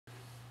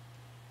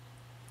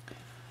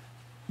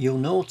You'll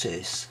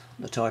notice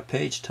that our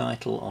page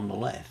title on the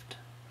left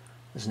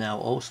has now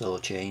also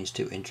changed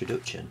to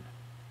Introduction,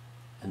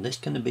 and this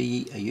can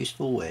be a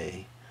useful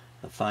way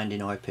of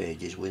finding our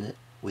pages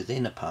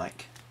within a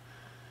pack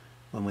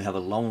when we have a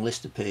long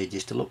list of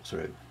pages to look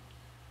through.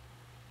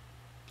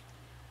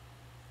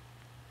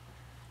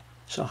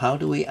 So how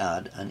do we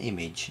add an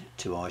image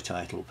to our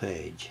title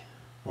page?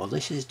 Well,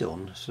 this is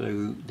done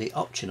through the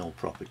optional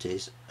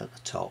properties at the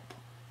top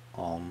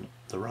on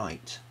the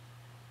right.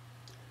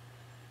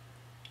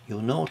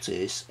 You'll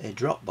notice a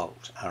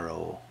Dropbox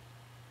arrow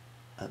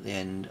at the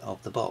end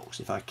of the box.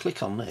 If I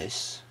click on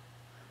this,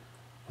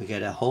 we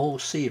get a whole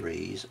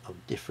series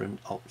of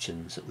different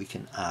options that we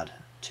can add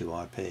to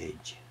our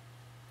page.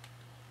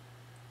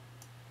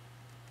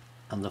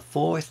 And the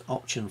fourth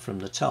option from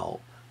the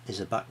top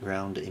is a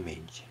background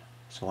image.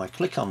 So I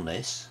click on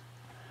this.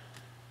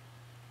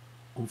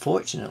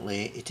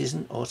 Unfortunately, it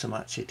isn't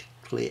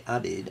automatically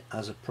added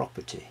as a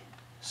property.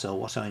 So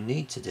what I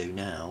need to do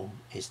now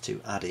is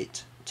to add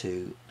it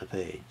to the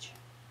page.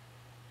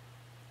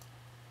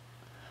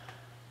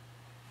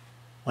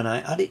 When I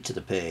add it to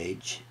the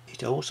page,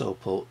 it also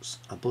puts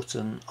a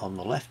button on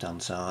the left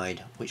hand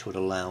side which would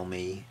allow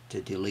me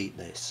to delete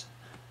this.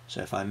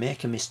 So if I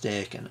make a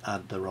mistake and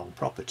add the wrong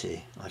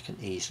property, I can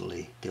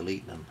easily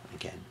delete them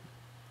again.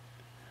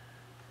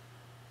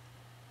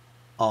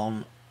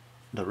 On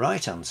the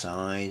right hand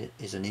side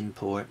is an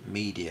Import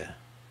Media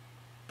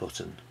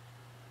button,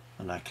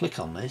 and I click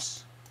on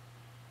this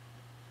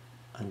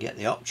and get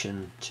the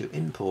option to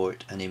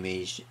import an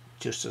image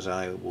just as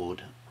I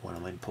would when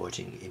I'm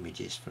importing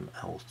images from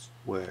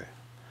elsewhere.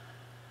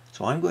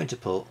 So I'm going to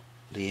put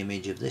the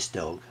image of this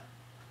dog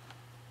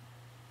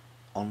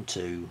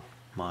onto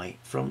my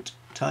front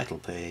title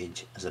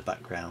page as a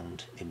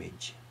background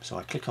image. So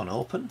I click on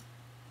Open,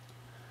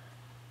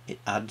 it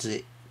adds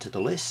it to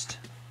the list,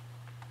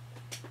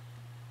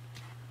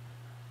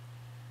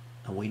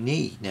 and we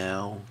need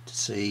now to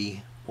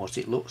see what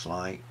it looks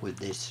like with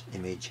this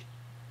image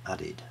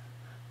added.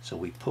 So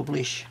we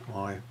publish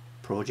our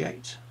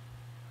project,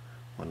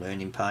 our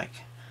learning pack,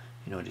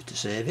 in order to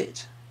save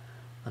it,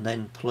 and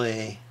then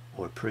play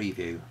or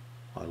preview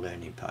our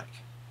learning pack.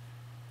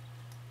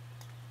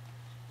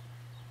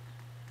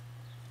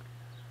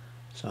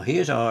 So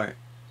here's our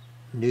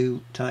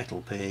new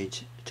title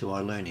page to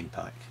our learning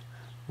pack.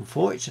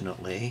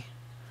 Unfortunately,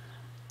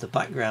 the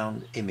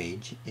background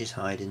image is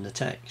hiding the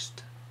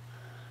text.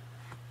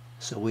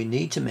 So we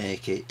need to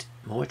make it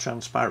more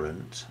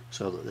transparent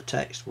so that the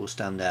text will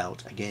stand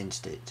out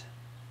against it.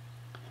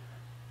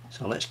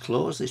 So let's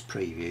close this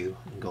preview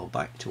and go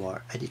back to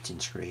our editing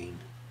screen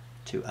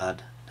to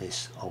add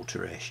this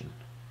alteration.